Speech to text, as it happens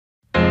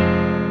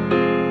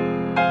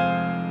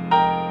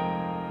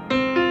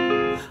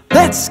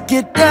let's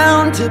get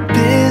down to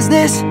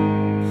business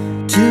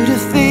to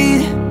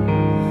defeat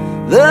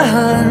the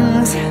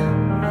Huns.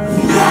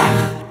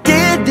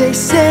 Did they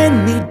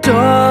send me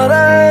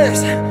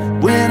daughters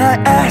when I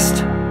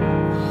asked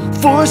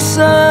for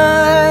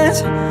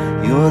sons?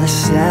 You're the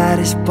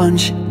saddest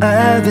bunch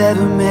I've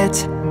ever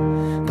met,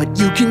 but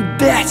you can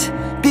bet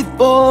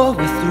before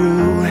we're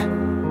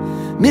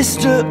through,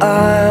 Mister,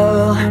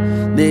 I'll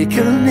make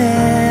a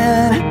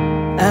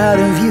man out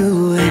of you.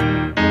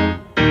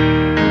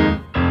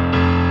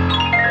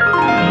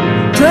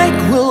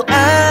 Tranquil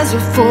as a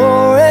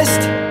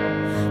forest,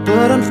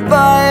 but on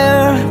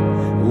fire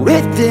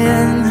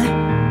within.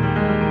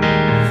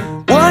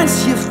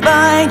 Once you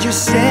find your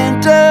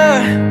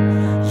center,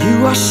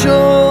 you are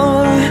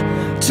sure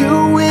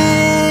to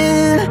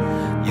win.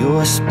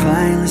 You're a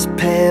spineless,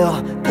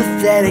 pale,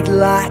 pathetic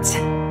lot,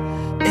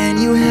 and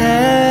you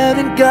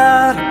haven't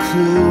got a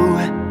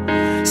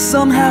clue.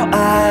 Somehow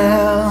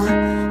I'll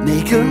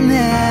make a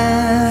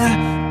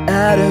man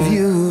out of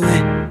you.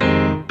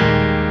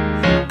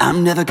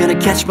 I'm never gonna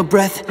catch my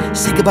breath,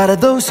 say goodbye to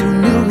those who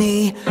knew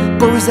me.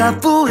 Boys I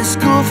fooled in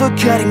school for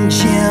cutting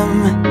gym.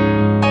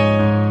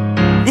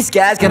 This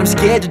guy's got him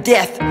scared to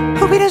death,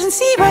 hope he doesn't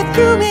see right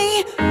through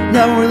me.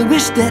 Now I really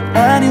wish that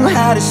I knew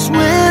how to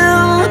swim.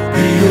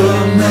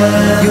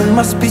 You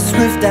must be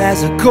swift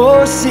as a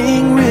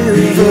coursing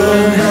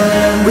river,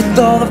 with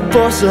all the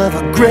force of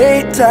a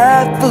great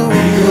typhoon,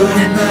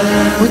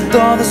 with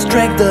all the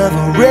strength of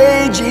a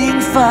raging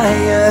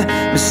fire,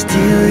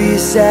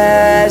 mysterious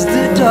as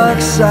the dark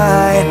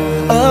side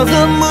of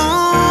the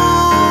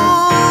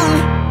moon.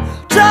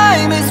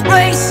 Time is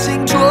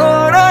racing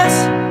toward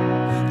us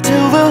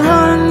till the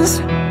Huns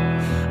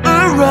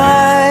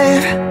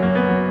arrive.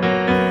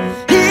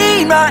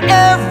 Heed my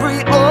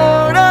every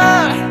order,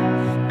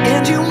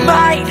 and you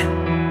might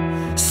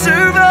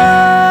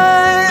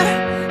survive.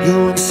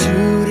 You're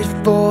suited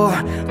for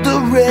the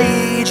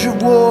rage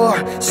of war,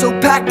 so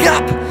pack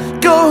up,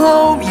 go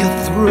home, you're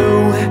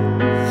through.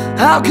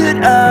 How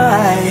could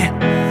I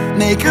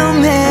make a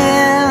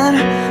man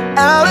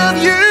out of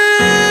you?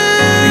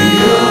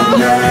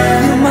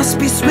 You must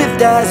be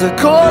swift as a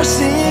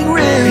coursing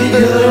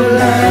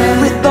river,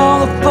 with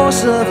all the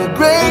force of a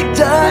great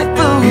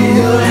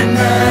typhoon,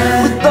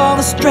 with all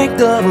the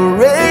strength of a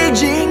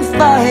raging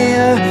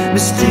fire,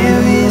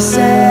 mysterious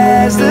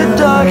as the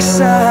dark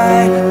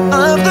side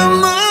of the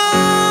moon.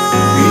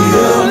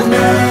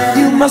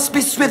 You must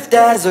be swift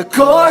as a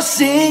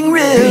coursing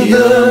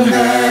river,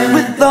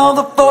 with all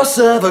the force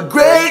of a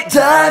great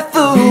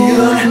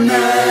typhoon,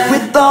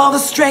 with all the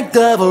strength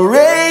of a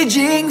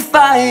raging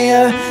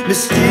fire,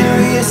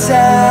 mysterious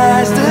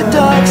as the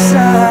dark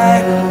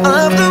side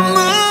of the moon.